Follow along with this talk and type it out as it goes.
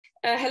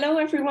Hello,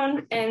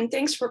 everyone, and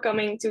thanks for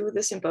coming to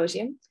the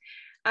symposium.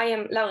 I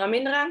am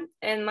Minderaa,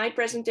 and my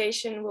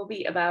presentation will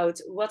be about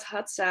what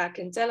Hadza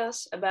can tell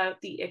us about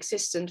the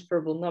existent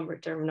verbal number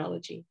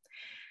terminology.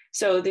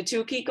 So the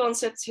two key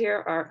concepts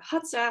here are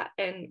Hadza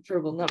and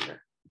verbal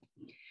number.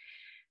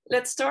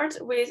 Let's start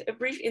with a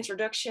brief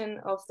introduction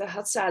of the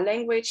Hadza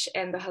language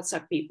and the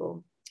Hadza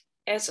people.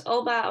 As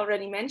Alba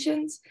already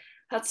mentioned,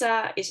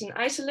 Hadza is an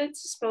isolate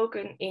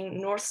spoken in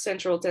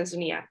north-central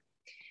Tanzania.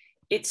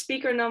 Its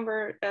speaker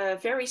number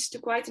varies to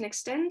quite an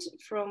extent,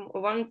 from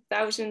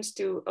 1,000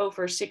 to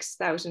over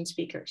 6,000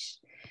 speakers.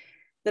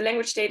 The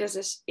language status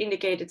is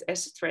indicated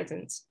as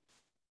threatened.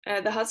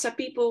 The Hadza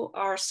people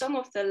are some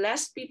of the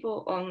last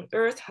people on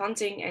Earth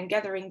hunting and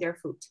gathering their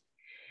food.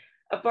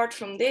 Apart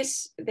from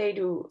this, they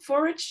do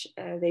forage,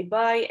 they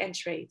buy and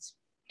trade.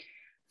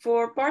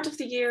 For part of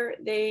the year,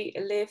 they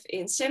live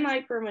in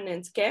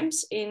semi-permanent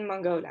camps in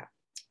Mongolia.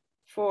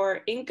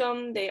 For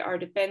income, they are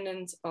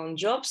dependent on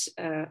jobs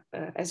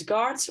as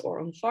guards or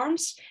on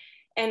farms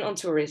and on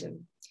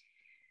tourism.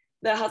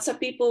 The Hadza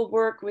people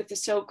work with the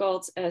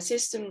so-called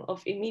system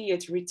of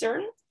immediate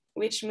return,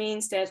 which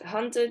means that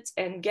hunted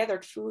and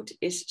gathered food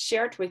is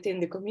shared within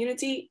the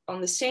community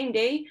on the same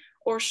day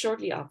or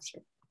shortly after.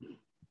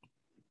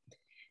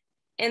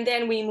 And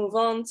then we move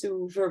on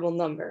to verbal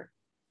number.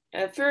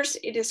 First,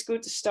 it is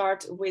good to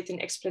start with an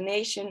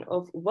explanation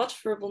of what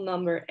verbal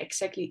number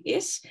exactly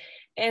is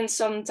and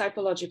some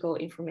typological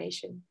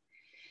information.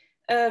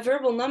 A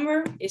verbal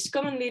number is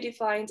commonly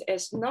defined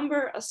as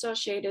number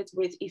associated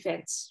with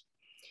events.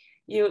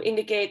 You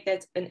indicate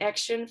that an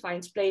action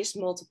finds place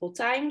multiple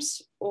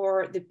times,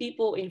 or the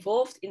people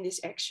involved in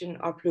this action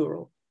are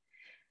plural.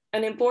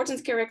 An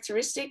important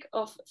characteristic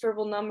of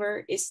verbal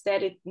number is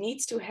that it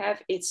needs to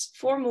have its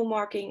formal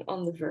marking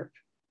on the verb.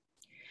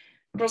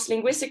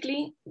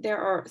 Cross-linguistically, there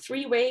are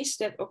three ways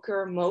that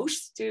occur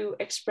most to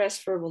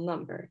express verbal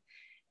number: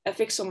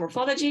 affixal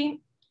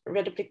morphology,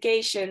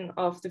 reduplication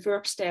of the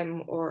verb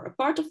stem or a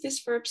part of this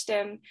verb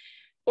stem,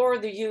 or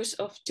the use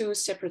of two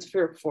separate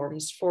verb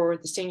forms for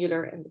the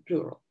singular and the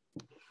plural.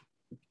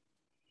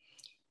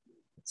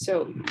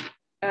 So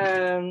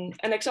an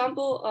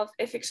example of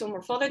affixal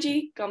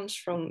morphology comes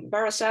from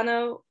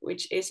Barasano,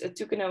 which is a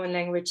Tucanoan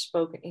language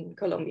spoken in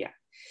Colombia.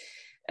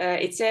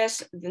 It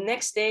says, the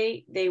next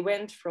day they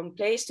went from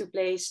place to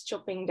place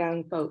chopping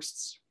down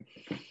posts.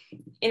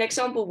 In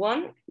example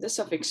 1, the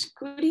suffix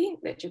kudi,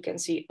 that you can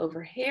see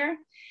over here,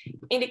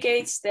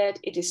 indicates that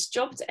it is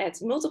chopped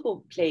at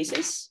multiple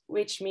places,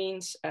 which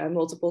means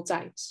multiple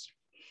times.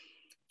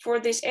 For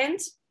this end,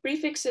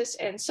 prefixes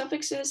and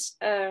suffixes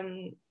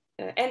and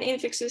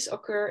infixes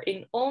occur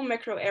in all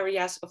macro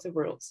areas of the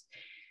world.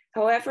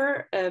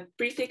 However,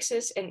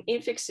 prefixes and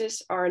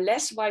infixes are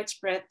less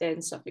widespread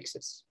than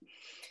suffixes.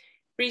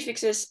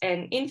 Prefixes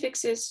and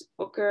infixes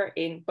occur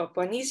in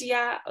Papua New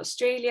Guinea,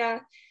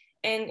 Australia,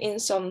 and in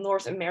some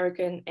North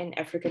American and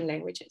African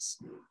languages.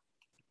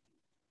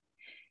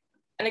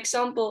 An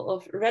example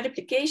of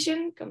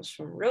reduplication comes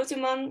from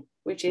Rotuman,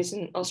 which is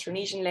an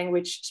Austronesian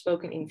language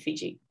spoken in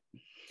Fiji.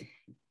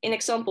 In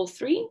example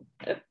 3,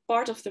 a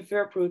part of the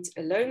verb root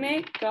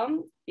elome,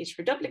 come, is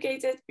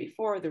reduplicated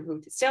before the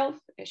root itself,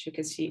 as you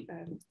can see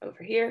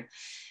over here,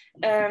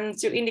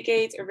 to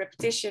indicate a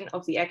repetition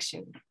of the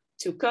action.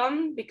 To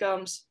come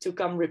becomes to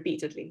come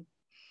repeatedly.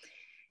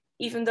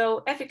 Even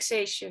though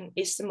affixation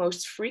is the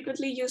most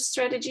frequently used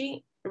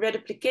strategy,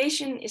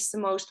 reduplication is the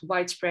most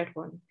widespread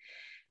one.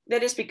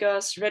 That is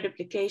because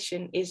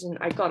reduplication is an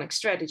iconic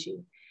strategy.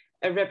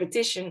 A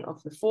repetition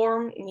of the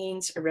form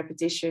means a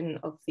repetition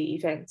of the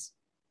event.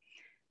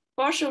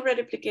 Partial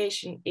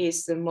reduplication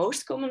is the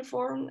most common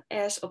form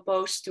as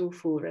opposed to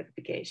full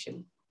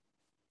reduplication.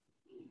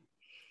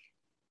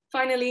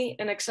 Finally,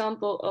 an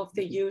example of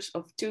the use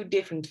of two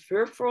different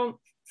verb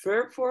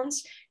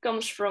forms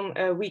comes from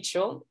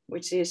Huichol,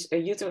 which is a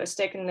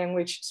Uto-Aztecan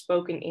language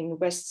spoken in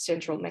West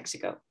Central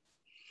Mexico.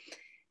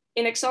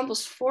 In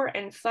examples 4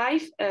 and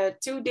 5,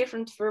 two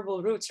different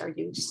verbal roots are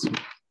used.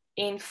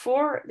 In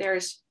 4,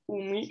 there's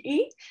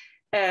umii,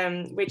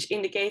 which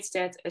indicates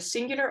that a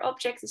singular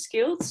object is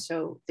killed,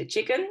 so the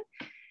chicken.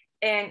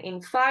 And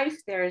in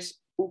 5, there's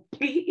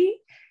upii,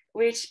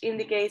 which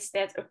indicates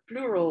that a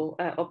plural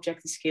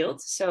object is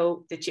killed,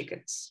 so the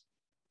chickens.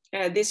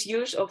 This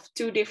use of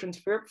two different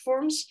verb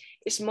forms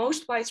is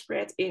most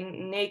widespread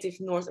in native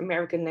North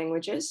American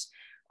languages,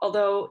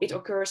 although it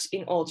occurs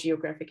in all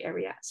geographic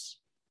areas.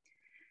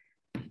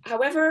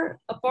 However,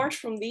 apart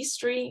from these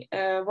three,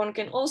 one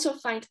can also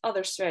find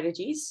other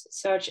strategies,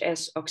 such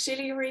as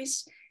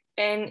auxiliaries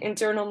and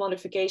internal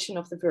modification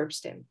of the verb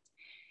stem.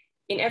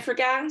 In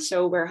Africa,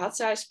 so where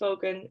Hadza is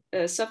spoken,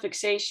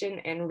 suffixation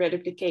and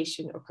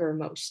reduplication occur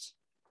most.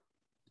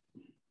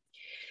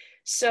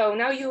 So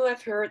now you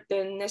have heard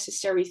the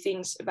necessary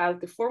things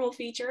about the formal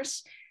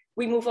features.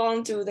 We move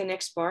on to the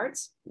next part,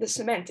 the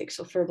semantics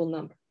of verbal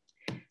number.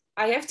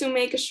 I have to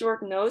make a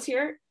short note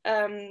here.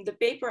 The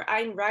paper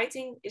I'm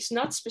writing is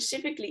not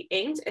specifically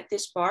aimed at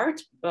this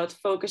part, but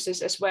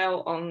focuses as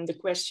well on the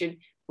question,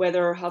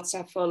 whether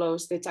Hadza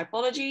follows the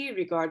typology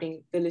regarding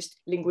the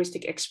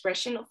linguistic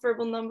expression of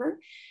verbal number.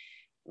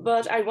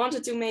 But I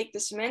wanted to make the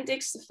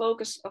semantics the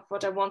focus of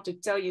what I want to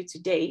tell you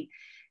today,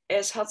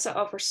 as Hadza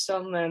offers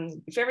some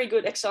very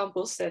good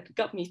examples that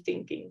got me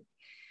thinking.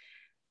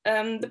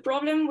 The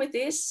problem with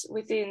this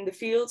within the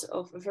field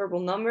of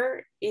verbal number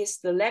is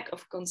the lack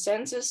of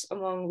consensus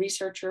among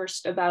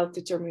researchers about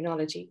the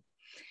terminology.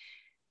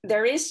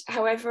 There is,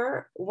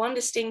 however, one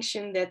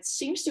distinction that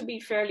seems to be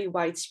fairly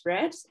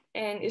widespread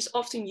and is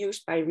often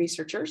used by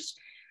researchers,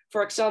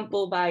 for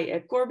example,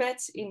 by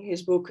Corbett in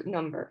his book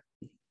Number.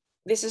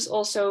 This is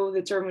also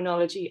the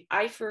terminology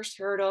I first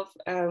heard of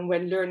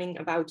when learning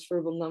about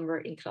verbal number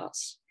in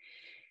class.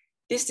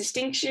 This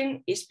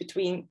distinction is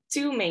between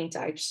two main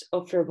types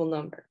of verbal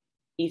number,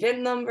 event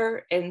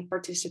number and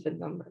participant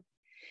number.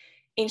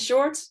 In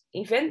short,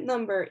 event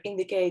number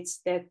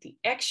indicates that the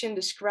action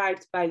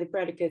described by the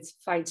predicate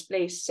finds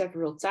place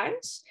several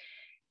times,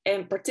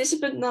 and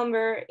participant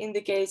number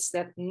indicates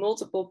that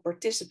multiple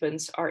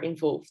participants are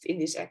involved in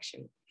this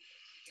action.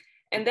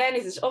 And then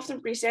it is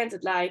often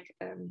presented like,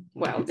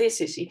 well,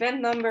 this is event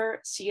number,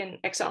 see an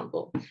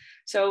example.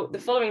 So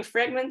the following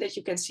fragment that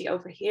you can see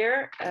over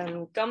here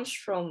comes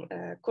from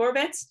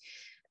Corbett.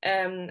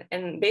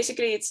 And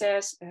basically it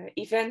says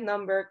event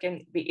number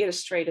can be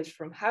illustrated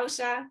from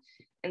Hadza,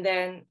 and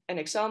then an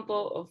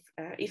example of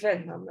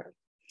event number.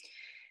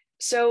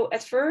 So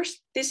at first,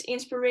 this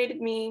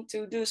inspired me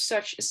to do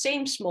such a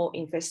same small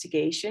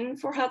investigation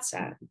for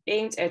Hadza,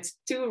 aimed at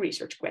two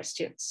research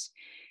questions.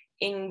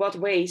 In what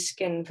ways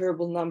can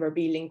verbal number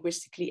be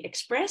linguistically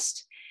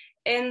expressed?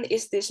 And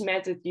is this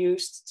method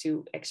used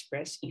to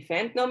express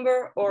event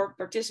number or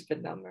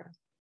participant number?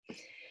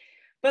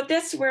 But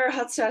that's where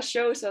Hadza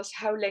shows us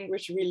how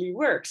language really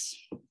works.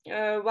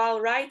 While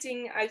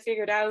writing, I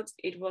figured out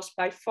it was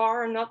by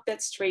far not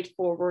that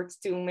straightforward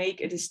to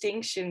make a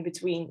distinction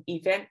between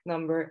event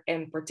number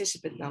and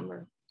participant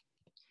number.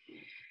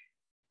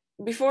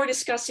 Before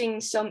discussing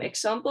some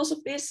examples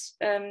of this,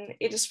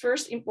 it is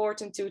first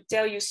important to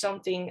tell you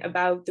something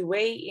about the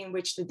way in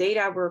which the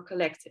data were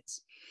collected.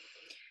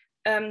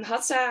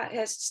 Hadza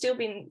has still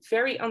been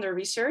very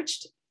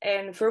under-researched,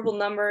 and verbal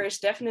number is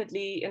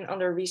definitely an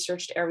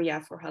under-researched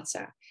area for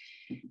Hadza.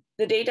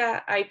 The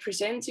data I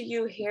present to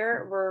you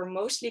here were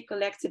mostly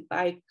collected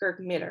by Kirk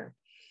Miller.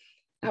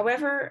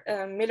 However,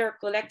 Miller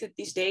collected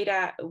these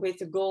data with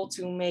the goal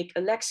to make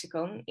a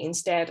lexicon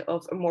instead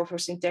of a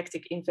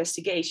morphosyntactic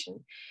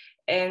investigation,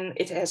 and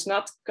it has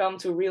not come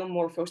to real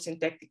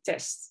morphosyntactic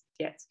tests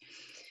yet.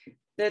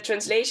 The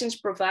translations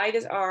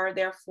provided are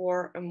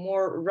therefore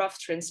more rough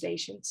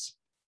translations.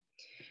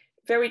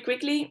 Very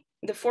quickly,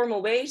 the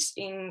formal ways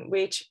in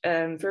which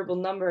verbal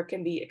number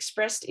can be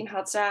expressed in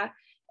Hadza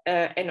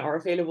and are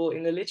available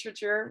in the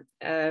literature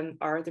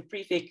are the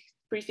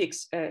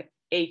prefix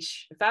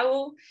H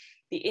vowel,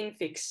 the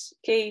infix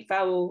K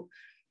vowel,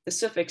 the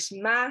suffix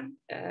ma,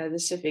 the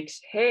suffix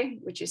he,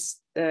 which is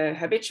the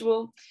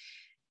habitual,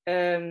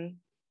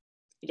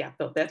 yeah,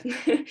 well, that.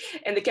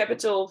 And the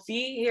capital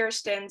V here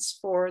stands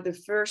for the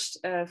first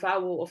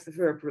vowel of the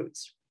verb root.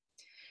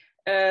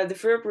 The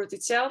verb root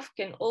itself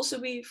can also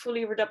be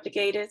fully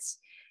reduplicated,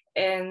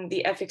 and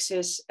the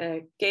affixes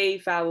K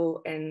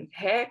vowel and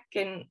he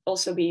can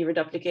also be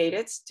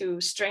reduplicated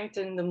to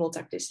strengthen the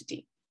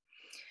multiplicity.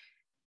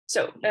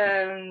 So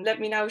let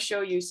me now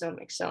show you some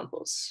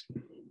examples.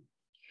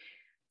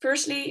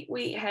 Firstly,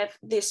 we have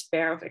this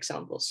pair of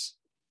examples.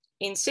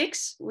 In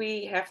 6,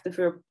 we have the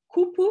verb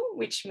kupu,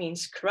 which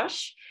means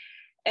crush,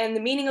 and the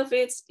meaning of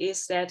it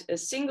is that a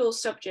single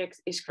subject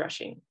is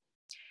crushing.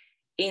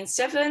 In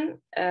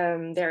 7,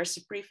 there's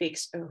a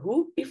prefix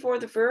hu before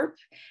the verb,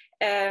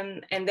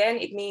 and then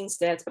it means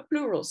that a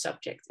plural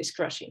subject is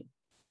crushing.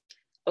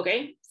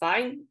 Okay,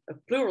 fine, a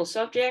plural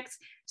subject,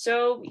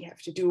 so we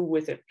have to do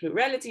with a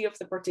plurality of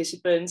the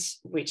participants,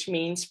 which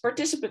means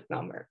participant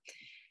number.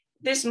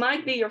 This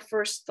might be your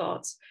first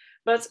thought,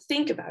 but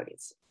think about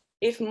it.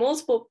 If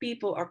multiple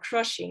people are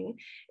crushing,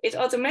 it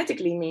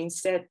automatically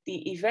means that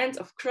the event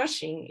of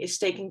crushing is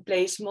taking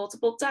place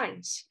multiple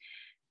times.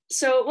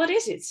 So what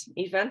is it,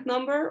 event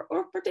number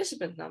or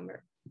participant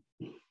number?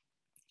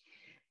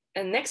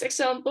 And next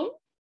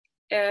example,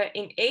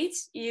 in 8,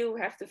 you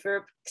have the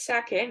verb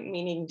xake,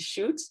 meaning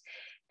shoot,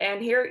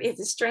 and here it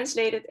is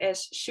translated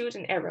as shoot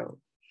an arrow.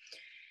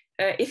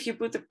 If you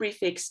put the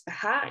prefix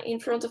ha in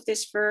front of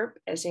this verb,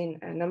 as in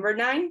number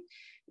 9,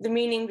 the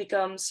meaning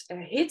becomes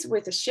hit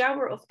with a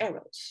shower of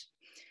arrows.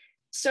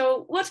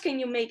 So what can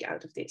you make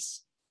out of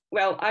this?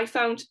 Well, I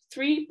found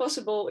 3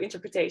 possible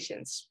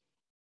interpretations.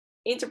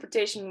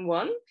 Interpretation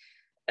 1,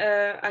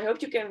 I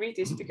hope you can read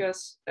this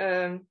because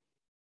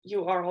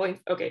you are all in,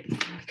 okay,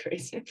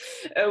 great.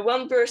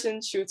 One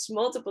person shoots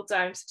multiple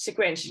times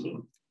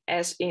sequentially,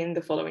 as in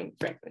the following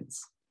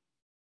fragments.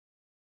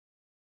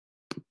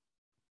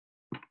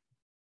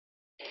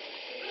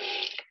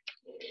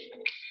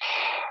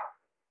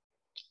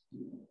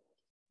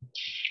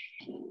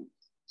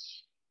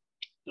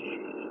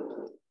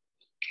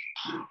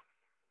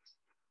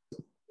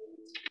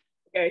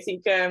 Okay, I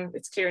think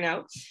it's clear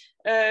now.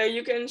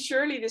 You can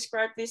surely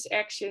describe this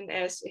action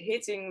as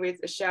hitting with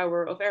a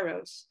shower of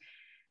arrows.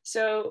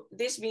 So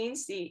this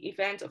means the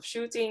event of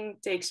shooting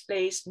takes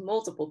place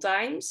multiple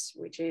times,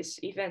 which is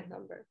event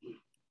number.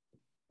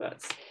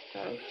 But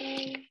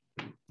okay.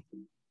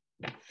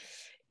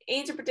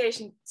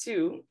 Interpretation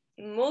 2,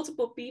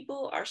 multiple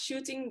people are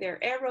shooting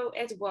their arrow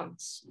at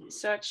once,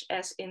 such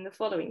as in the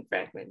following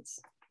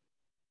fragments.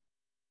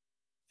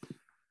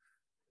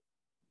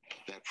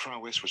 Their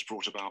prowess was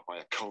brought about by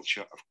a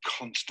culture of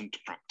constant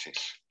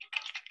practice.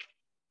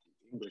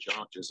 The English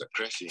archers at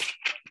Crécy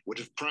would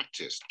have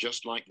practiced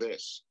just like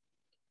this.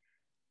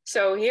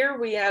 So here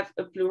we have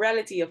a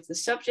plurality of the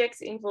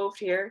subject involved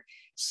here.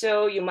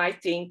 So you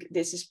might think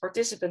this is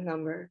participant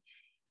number.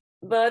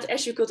 But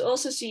as you could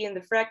also see in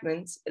the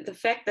fragment, the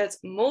fact that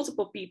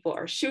multiple people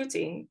are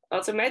shooting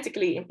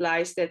automatically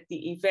implies that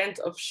the event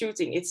of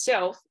shooting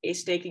itself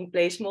is taking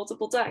place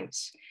multiple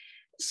times.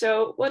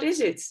 So what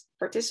is it,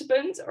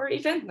 participant or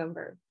event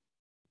number?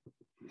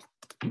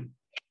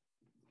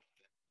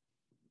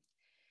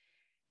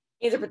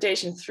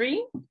 Interpretation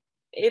 3,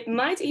 it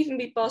might even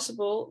be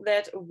possible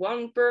that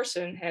one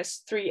person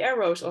has 3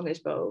 arrows on his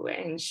bow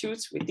and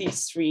shoots with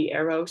these 3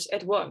 arrows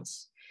at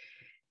once.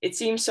 It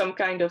seems some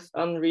kind of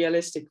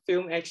unrealistic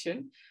film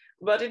action,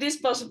 but it is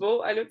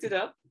possible. I looked it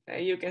up.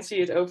 You can see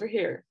it over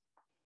here.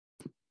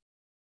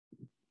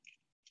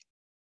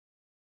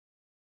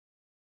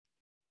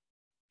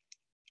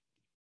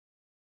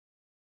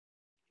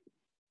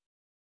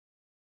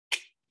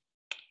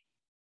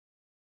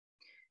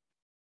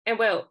 And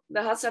well,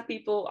 the Hadza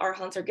people are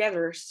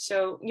hunter-gatherers,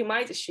 so you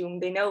might assume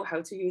they know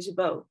how to use a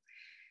bow.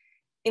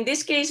 In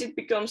this case, it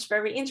becomes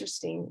very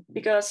interesting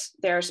because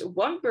there's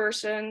one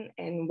person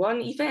and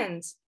one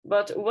event.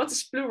 But what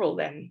is plural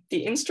then?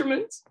 The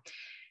instrument?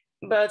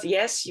 But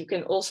yes, you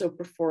can also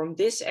perform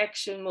this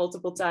action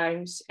multiple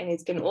times, and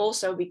it can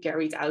also be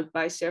carried out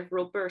by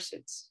several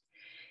persons.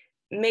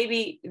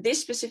 Maybe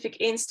this specific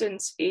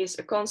instance is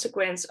a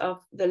consequence of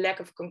the lack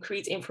of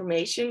concrete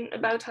information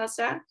about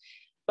Hadza,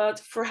 but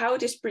for how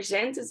it is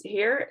presented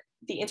here,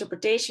 the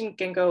interpretation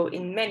can go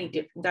in many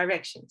different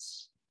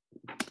directions.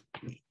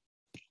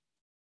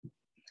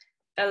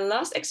 A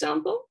last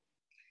example.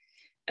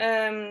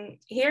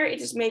 Here it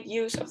is made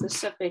use of the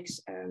suffix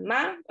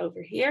ma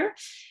over here.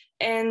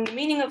 And the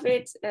meaning of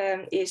it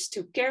is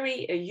to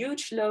carry a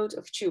huge load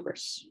of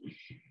tubers.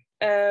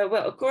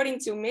 Well, according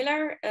to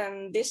Miller,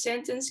 this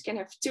sentence can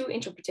have 2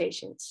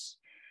 interpretations.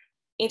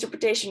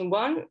 Interpretation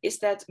 1 is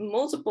that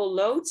multiple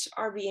loads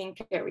are being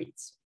carried.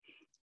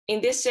 In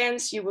this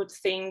sense, you would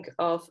think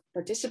of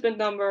participant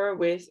number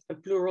with a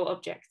plural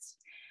object.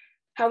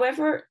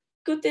 However,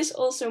 could this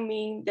also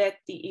mean that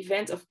the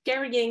event of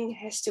carrying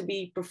has to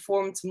be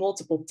performed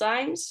multiple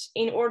times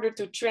in order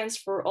to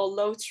transfer all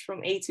loads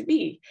from A to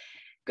B?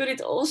 Could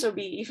it also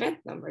be event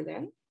number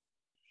then?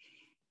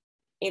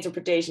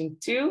 Interpretation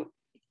 2,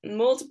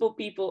 multiple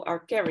people are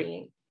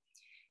carrying.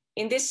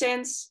 In this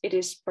sense, it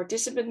is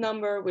participant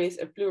number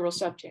with a plural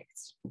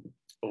subject.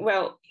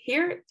 Well,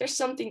 here there's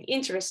something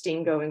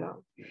interesting going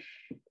on.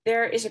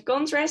 There is a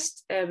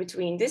contrast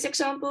between this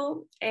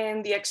example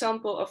and the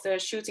example of the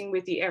shooting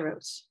with the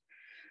arrows.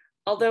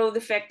 Although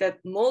the fact that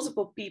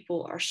multiple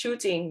people are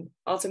shooting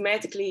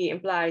automatically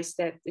implies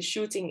that the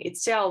shooting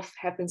itself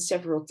happens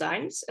several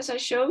times, as I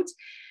showed,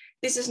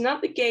 this is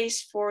not the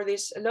case for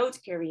this load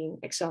carrying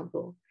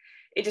example.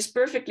 It is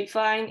perfectly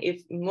fine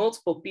if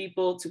multiple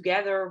people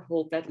together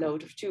hold that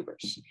load of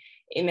tubers.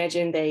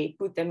 Imagine they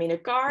put them in a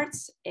cart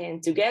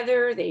and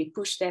together they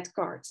push that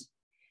cart.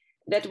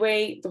 That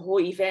way, the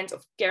whole event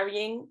of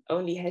carrying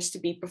only has to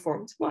be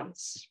performed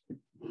once.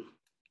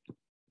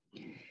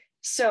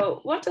 So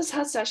what does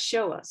Hadza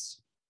show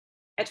us?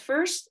 At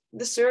first,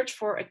 the search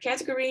for a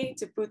category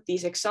to put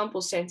these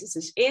example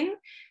sentences in,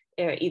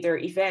 either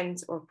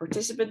event or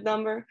participant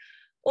number,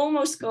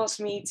 almost caused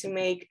me to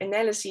make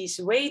analyses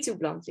way too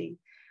bluntly.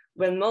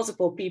 When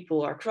multiple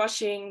people are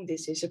crushing,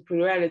 this is a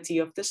plurality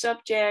of the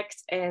subject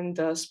and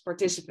thus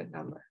participant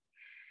number.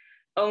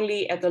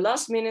 Only at the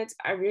last minute,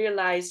 I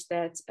realized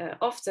that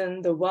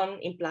often the one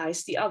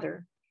implies the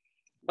other.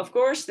 Of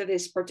course, that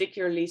is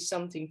particularly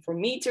something for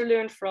me to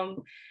learn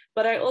from,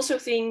 but I also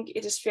think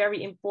it is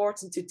very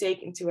important to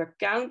take into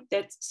account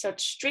that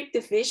such strict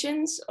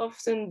divisions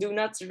often do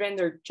not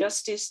render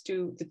justice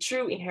to the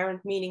true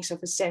inherent meanings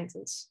of a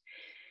sentence.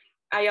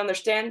 I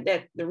understand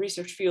that the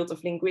research field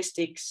of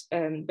linguistics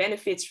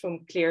benefits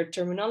from clear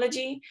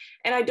terminology,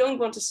 and I don't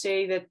want to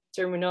say that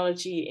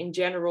terminology in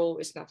general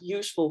is not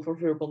useful for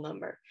verbal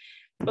number.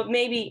 But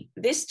maybe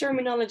this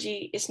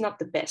terminology is not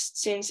the best,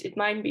 since it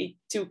might be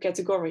too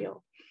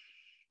categorical.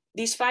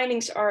 These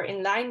findings are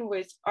in line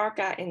with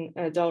Arca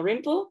and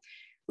Dalrymple,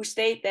 who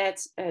state that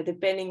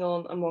depending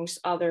on, amongst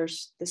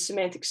others, the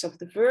semantics of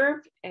the verb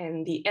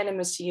and the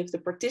animacy of the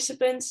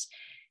participants,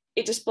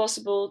 it is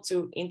possible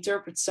to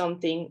interpret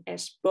something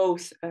as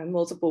both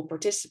multiple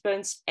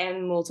participants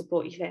and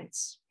multiple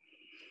events.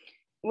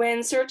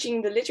 When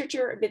searching the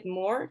literature a bit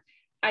more,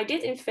 I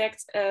did in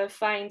fact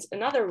find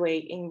another way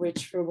in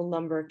which verbal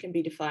number can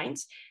be defined,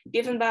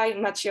 given by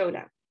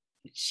Macciola.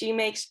 she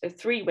makes a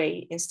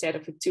three-way instead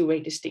of a two-way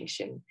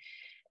distinction.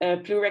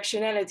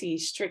 Pluractionality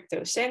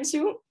stricto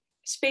sensu,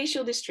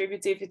 spatial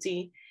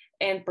distributivity,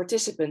 and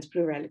participant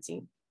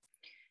plurality.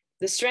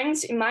 The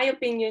strengths, in my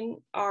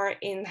opinion, are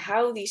in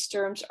how these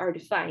terms are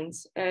defined,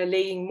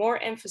 laying more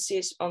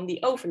emphasis on the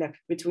overlap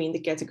between the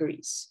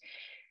categories.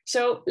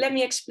 So let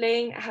me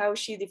explain how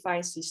she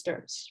defines these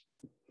terms.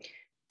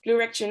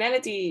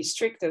 Pluractionality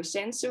stricto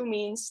sensu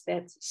means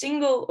that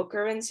single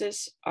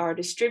occurrences are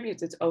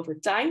distributed over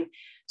time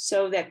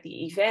so that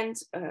the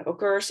event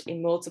occurs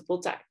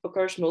multiple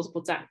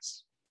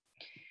times.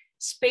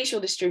 Spatial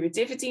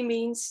distributivity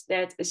means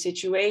that a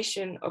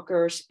situation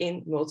occurs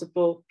in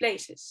multiple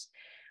places.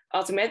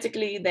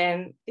 Automatically,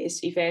 then,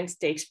 this event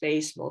takes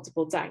place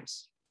multiple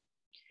times.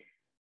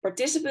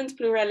 Participant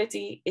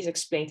plurality is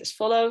explained as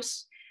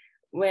follows.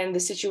 When the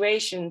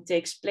situation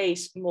takes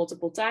place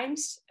multiple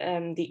times,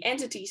 the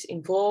entities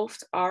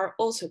involved are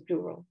also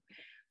plural.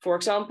 For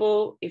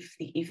example, if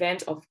the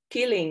event of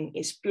killing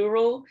is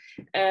plural,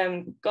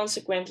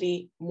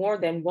 consequently, more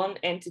than one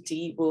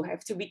entity will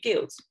have to be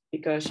killed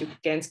because you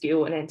can't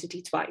kill an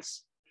entity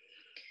twice.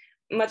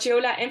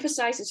 Macciola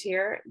emphasizes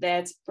here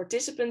that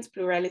participant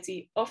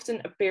plurality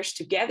often appears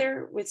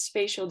together with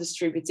spatial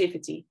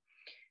distributivity.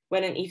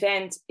 When an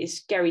event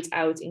is carried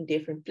out in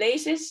different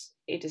places,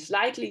 it is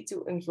likely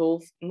to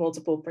involve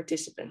multiple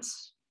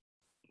participants.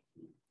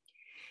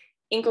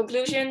 In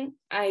conclusion,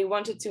 I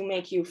wanted to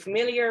make you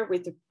familiar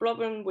with the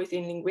problem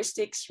within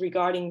linguistics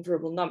regarding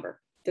verbal number,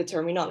 the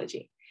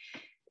terminology.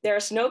 There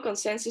is no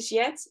consensus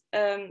yet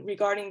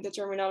regarding the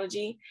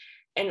terminology,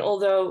 and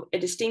although a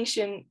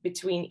distinction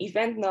between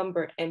event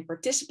number and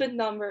participant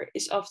number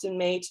is often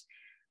made,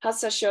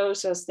 Hadza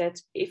shows us that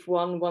if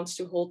one wants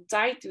to hold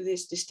tight to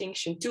this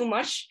distinction too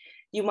much,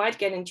 you might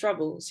get in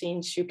trouble,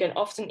 since you can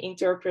often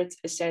interpret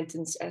a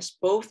sentence as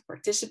both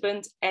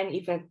participant and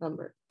event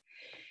number.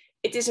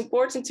 It is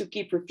important to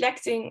keep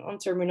reflecting on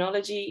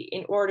terminology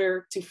in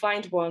order to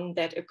find one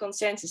that a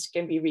consensus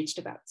can be reached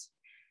about.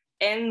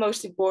 And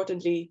most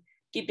importantly,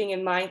 keeping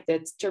in mind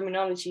that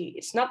terminology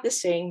is not the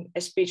same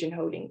as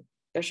pigeonholing.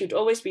 There should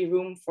always be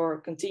room for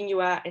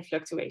continua and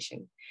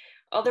fluctuation.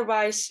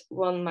 Otherwise,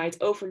 one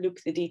might overlook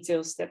the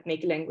details that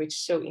make language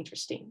so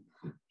interesting.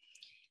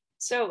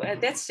 So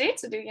that's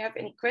it. Do you have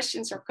any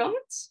questions or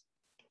comments?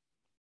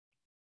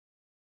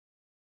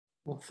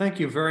 Well, thank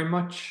you very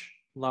much,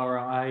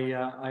 Laura.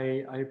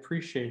 I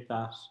appreciate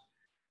that.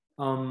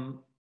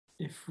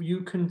 If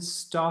you can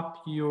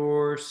stop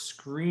your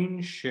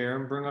screen share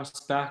and bring us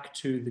back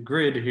to the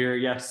grid here.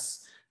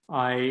 Yes,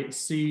 I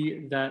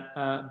see that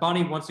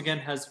Bonnie once again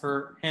has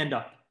her hand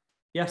up.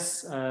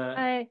 Yes.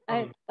 I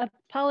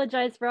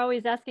apologize for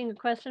always asking a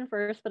question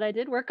first, but I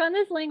did work on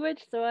this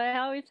language, so I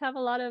always have a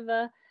lot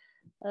of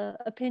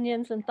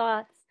opinions and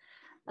thoughts.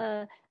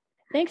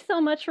 Thanks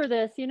so much for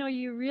this. You know,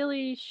 you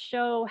really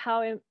show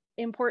how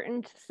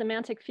important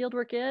semantic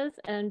fieldwork is,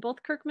 and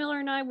both Kirk Miller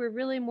and I were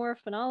really more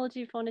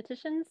phonology,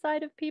 phonetician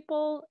side of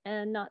people,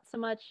 and not so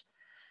much,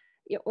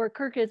 or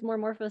Kirk is more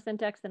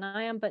morphosyntax than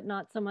I am, but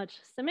not so much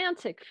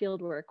semantic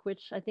fieldwork,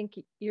 which I think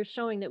you're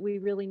showing that we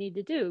really need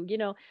to do. You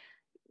know,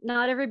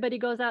 not everybody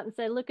goes out and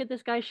say, look at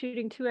this guy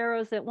shooting 2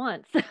 arrows at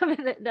once.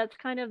 That's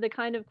kind of the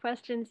kind of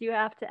questions you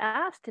have to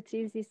ask to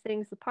tease these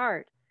things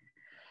apart.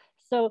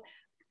 So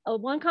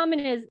one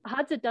comment is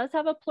Hadza does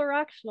have a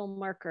pluractional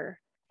marker.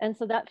 And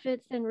so that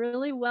fits in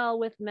really well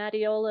with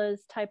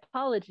Mattiola's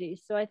typology.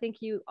 So I think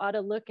you ought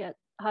to look at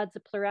Hadza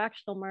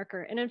pluractional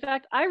marker. And in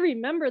fact, I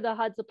remember the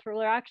Hadza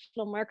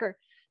pluractional marker,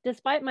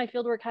 despite my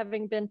fieldwork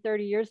having been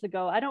 30 years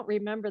ago. I don't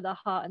remember the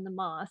ha and the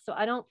ma. So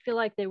I don't feel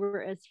like they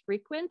were as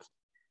frequent.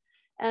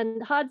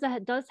 And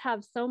Hadza does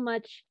have so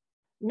much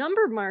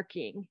number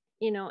marking,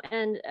 you know,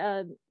 and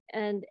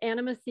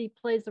animacy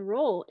plays a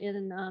role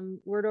in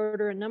word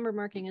order and number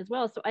marking as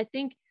well. So I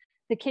think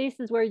the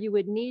cases where you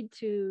would need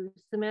to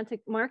semantic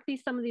mark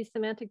some of these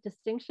semantic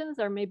distinctions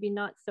are maybe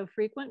not so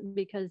frequent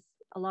because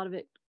a lot of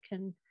it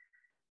can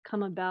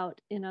come about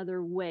in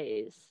other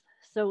ways.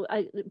 So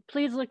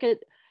please look at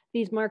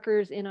these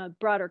markers in a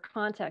broader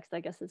context, I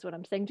guess is what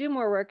I'm saying. Do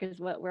more work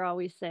is what we're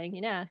always saying.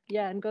 Yeah,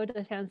 and go to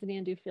Tanzania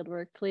and do field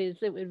work, please.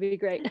 It would be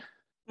great.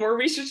 More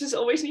research is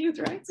always needed,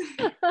 right?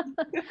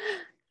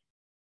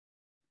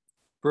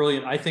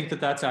 Brilliant. I think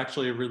that that's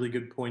actually a really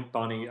good point,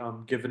 Bonnie,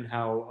 given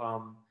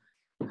how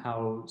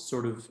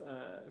sort of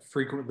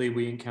frequently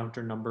we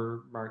encounter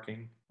number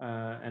marking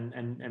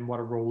and what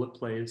a role it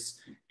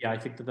plays. Yeah, I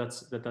think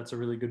that's a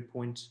really good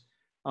point.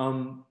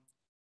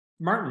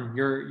 Martin,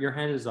 your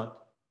hand is up.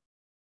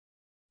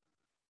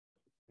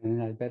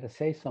 And I better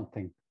say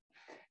something.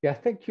 Yeah,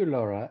 thank you,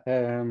 Laura.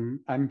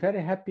 I'm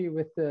very happy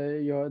with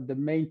the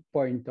main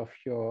point of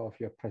your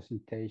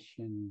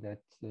presentation,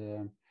 that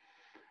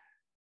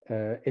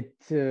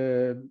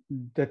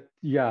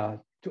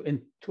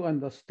to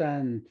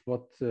understand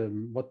what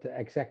the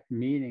exact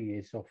meaning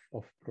is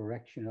of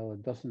pluractional,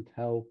 it doesn't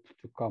help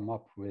to come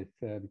up with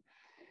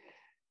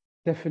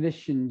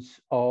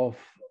definitions of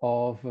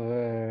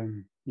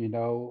you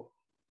know,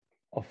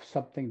 of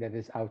something that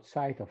is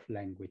outside of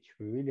language.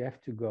 We really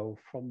have to go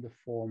from the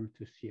form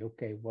to see,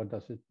 okay, what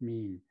does it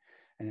mean?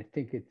 And I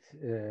think it's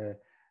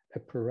a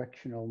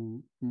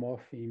correctional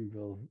morpheme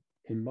will,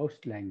 in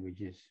most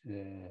languages,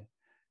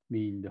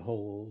 mean the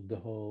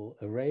whole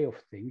array of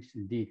things.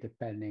 Indeed,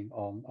 depending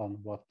on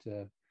what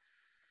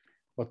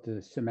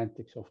the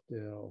semantics of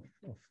the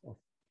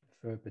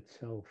verb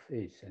itself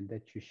is, and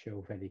that you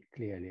show very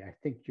clearly. I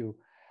think you.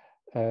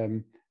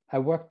 I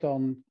worked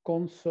on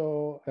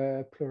conso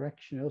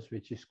pluractionals,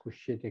 which is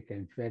Cushitic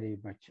and very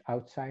much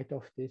outside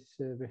of this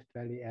Rift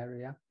Valley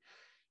area.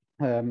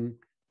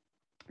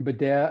 But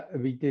there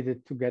we did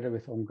it together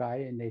with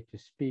Ongai, a native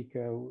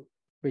speaker,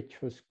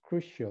 which was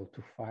crucial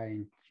to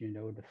find, you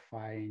know, the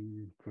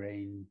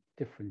fine-grained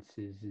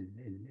differences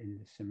in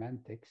the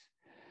semantics.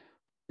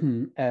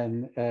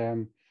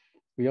 And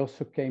we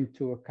also came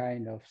to a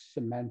kind of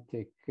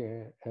semantic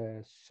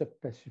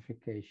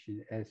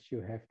sub-classification, as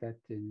you have that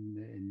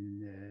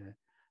in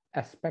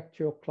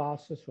aspectual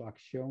classes or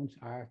actions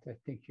art. I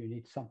think you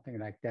need something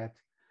like that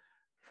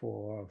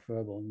for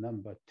verbal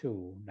number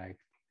too, like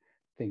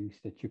things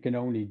that you can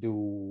only do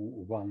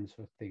once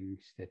or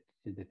things that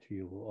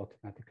you will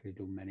automatically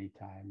do many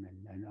times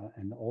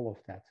and all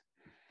of that.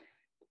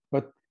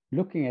 But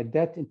looking at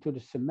that into the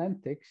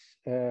semantics,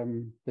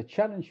 the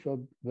challenge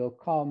will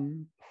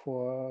come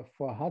for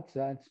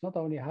Hadza. It's not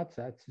only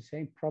Hadza, it's the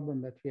same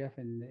problem that we have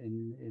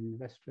in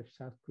West Rift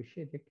South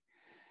Cushitic,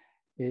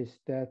 is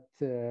that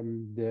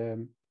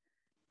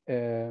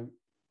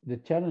the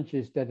challenge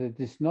is that it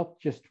is not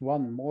just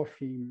one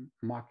morpheme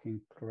marking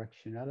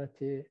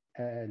correctionality,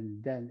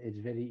 and then it's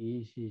very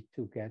easy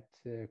to get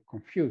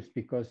confused,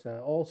 because there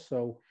are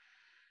also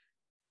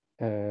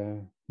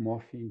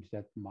morphemes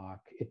that mark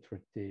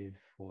iterative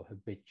or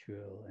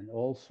habitual and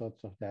all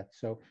sorts of that.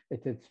 So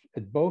it's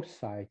at both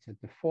sides,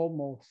 at the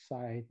formal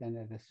side and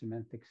at the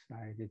semantic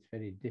side, it's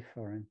very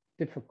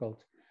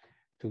difficult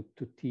to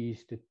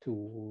tease the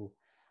two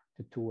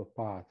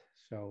apart.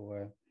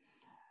 So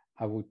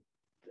I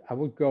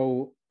would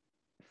go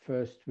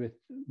first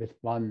with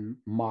one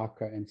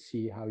marker and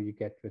see how you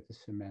get with the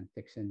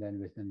semantics, and then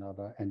with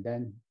another, and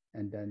then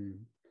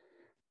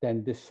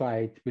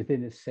decide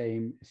within the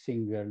same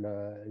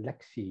singular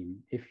lexeme,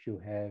 if you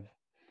have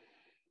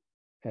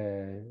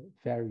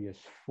various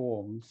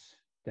forms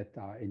that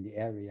are in the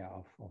area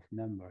of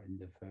number in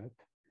the verb,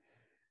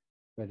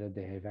 whether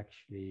they have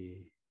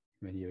actually,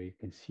 when you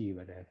can see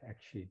whether they have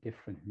actually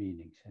different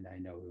meanings. And I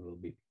know it will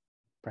be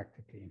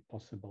practically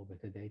impossible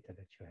with the data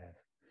that you have.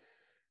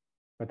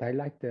 But I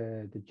like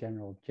the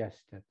general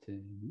gist that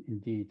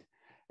indeed,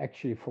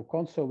 actually for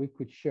console, we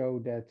could show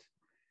that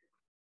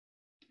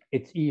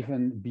it's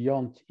even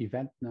beyond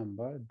event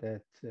number,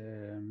 that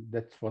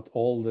that's what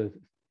all the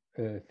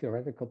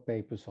theoretical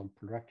papers on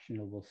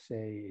pluractional will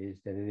say,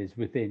 is that it is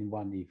within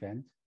one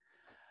event.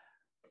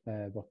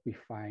 What we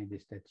find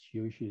is that's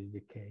usually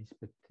the case,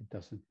 but it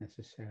doesn't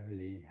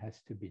necessarily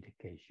has to be the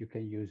case. You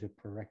can use a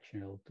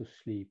pluractional to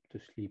sleep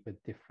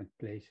at different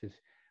places,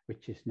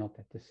 which is not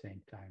at the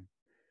same time.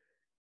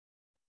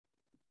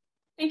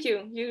 Thank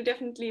you. You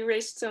definitely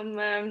raised some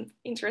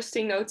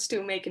interesting notes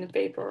to make in a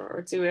paper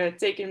or to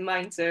take in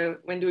mind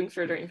when doing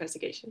further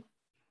investigation.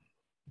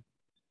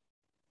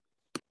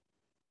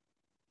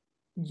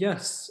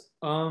 Yes.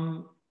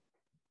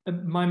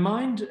 My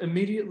mind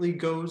immediately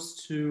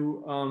goes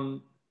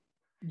to,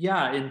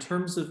 yeah, in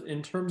terms of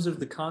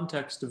the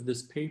context of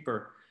this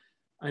paper.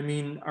 I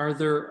mean, are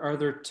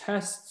there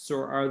tests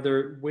or are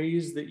there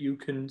ways that you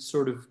can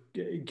sort of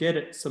get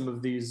at some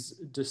of these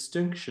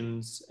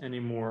distinctions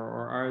anymore,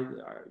 or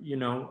are you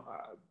know,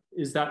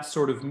 is that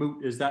sort of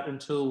moot? Is that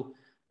until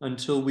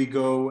we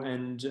go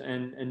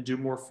and do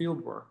more field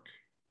work?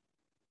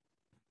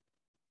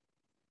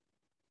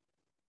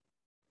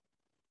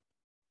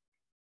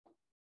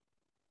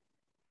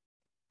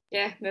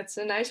 Yeah, that's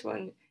a nice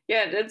one.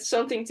 Yeah, that's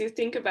something to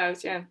think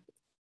about. Yeah.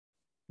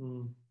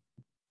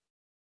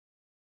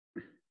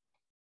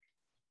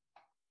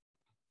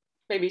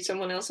 Maybe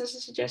someone else has a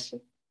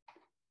suggestion.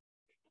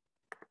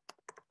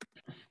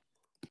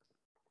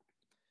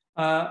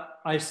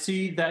 I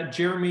see that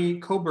Jeremy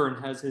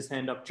Coburn has his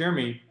hand up.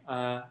 Jeremy,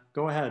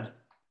 go ahead.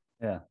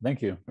 Yeah,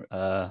 thank you.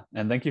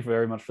 And thank you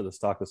very much for this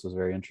talk. This was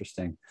very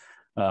interesting.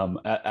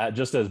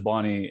 Just as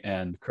Bonnie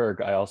and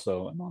Kirk, I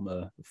also am on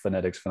the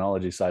phonetics,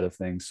 phonology side of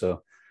things.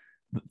 So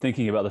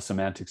thinking about the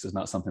semantics is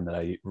not something that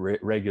I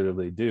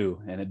regularly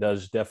do. And it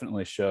does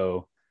definitely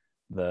show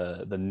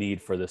the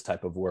need for this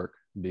type of work,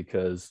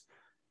 because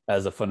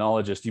as a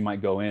phonologist, you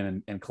might go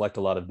in and collect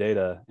a lot of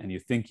data, and you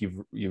think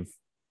you've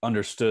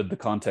understood the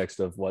context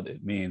of what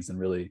it means, and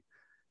really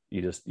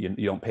you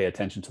don't pay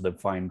attention to the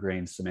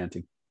fine-grained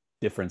semantic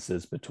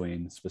differences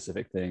between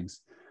specific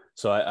things.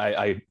 So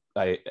I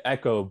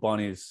echo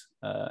Bonnie's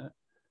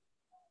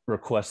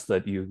request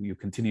that you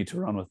continue to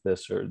run with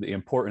this, or the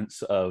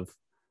importance of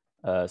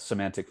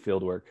semantic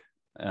fieldwork.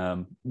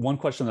 One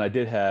question that I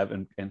did have,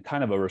 and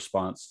kind of a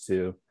response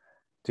to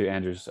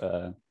Andrew's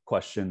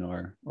question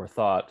or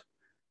thought,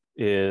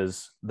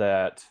 is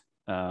that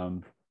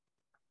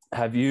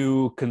have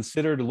you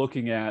considered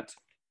looking at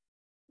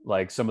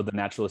like some of the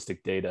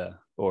naturalistic data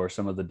or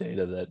some of the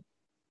data that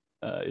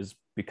is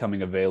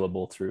becoming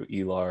available through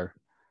ELAR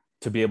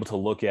to be able to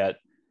look at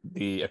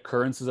the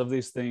occurrences of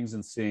these things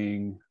and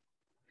seeing,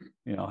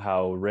 you know,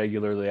 how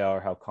regular they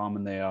are, how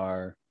common they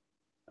are?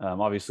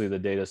 Obviously, the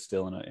data is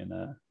still in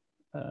a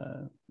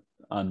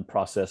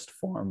unprocessed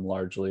form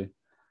largely,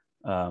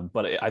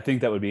 but I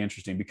think that would be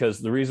interesting, because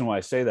the reason why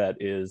I say that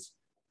is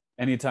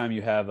anytime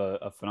you have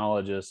a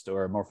phonologist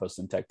or a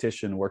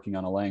morphosyntactician working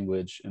on a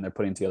language and they're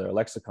putting together a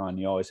lexicon,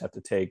 you always have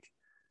to take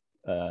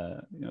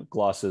you know,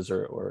 glosses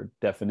or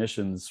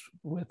definitions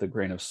with a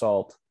grain of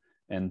salt,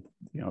 and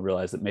you know,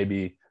 realize that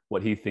maybe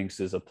what he thinks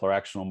is a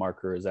pluractional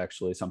marker is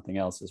actually something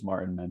else, as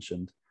Martin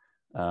mentioned.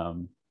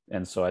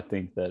 And so I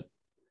think that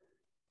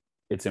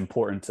it's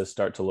important to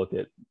start to look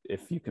at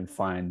if you can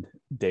find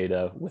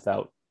data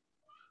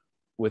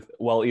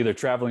while either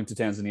traveling to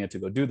Tanzania to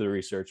go do the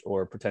research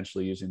or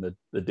potentially using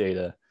the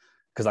data,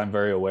 because I'm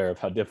very aware of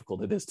how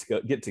difficult it is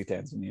to get to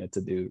Tanzania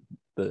to do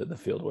the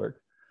field work.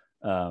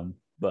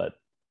 But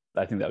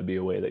I think that would be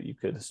a way that you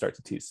could start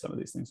to tease some of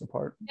these things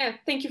apart. Yeah,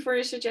 thank you for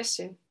your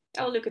suggestion.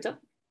 I'll look it up.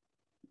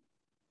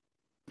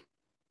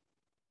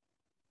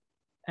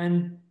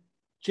 And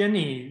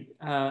Jenny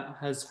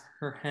has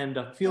her hand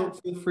up. Feel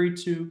free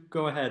to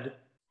go ahead.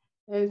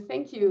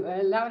 Thank you,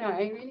 Laura.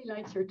 I really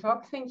liked your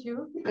talk. Thank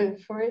you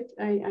for it.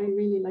 I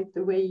really liked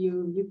the way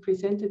you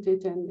presented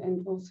it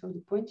and also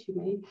the points you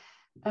made.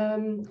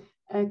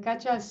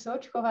 Katja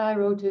Sochkova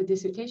wrote a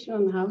dissertation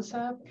on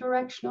Hadza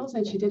pluractionals,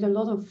 and she did a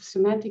lot of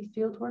semantic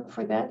fieldwork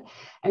for that.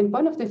 And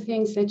one of the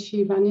things that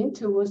she ran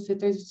into was that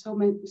there's so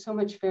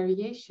much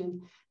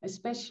variation,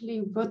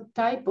 especially what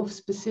type of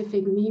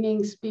specific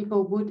meanings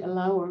people would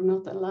allow or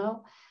not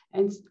allow.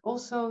 And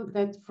also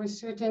that for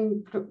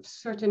certain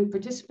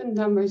participant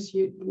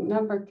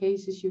number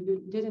cases,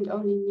 you didn't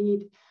only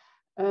need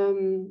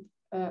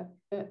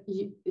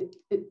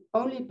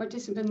only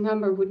participant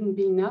number wouldn't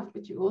be enough,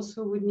 but you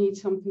also would need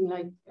something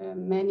like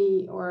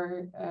many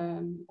or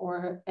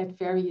at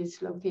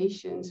various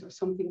locations, or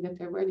something that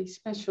are really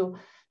special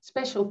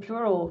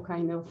plural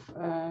kind of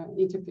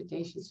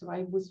interpretation. So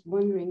I was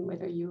wondering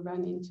whether you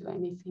run into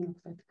anything of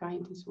that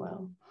kind as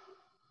well.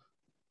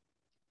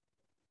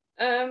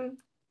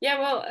 Yeah,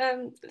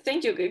 well,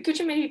 thank you. Could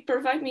you maybe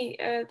provide me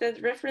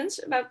that reference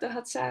about the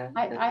Hadza?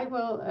 I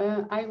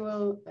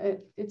will.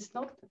 It's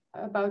not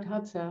about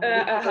Hadza.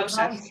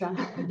 Hadza.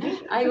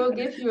 I will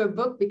give you a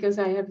book because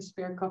I have a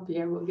spare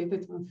copy. I will give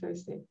it on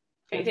Thursday.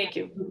 Okay, thank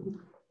you.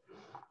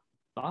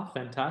 Ah,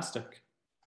 fantastic.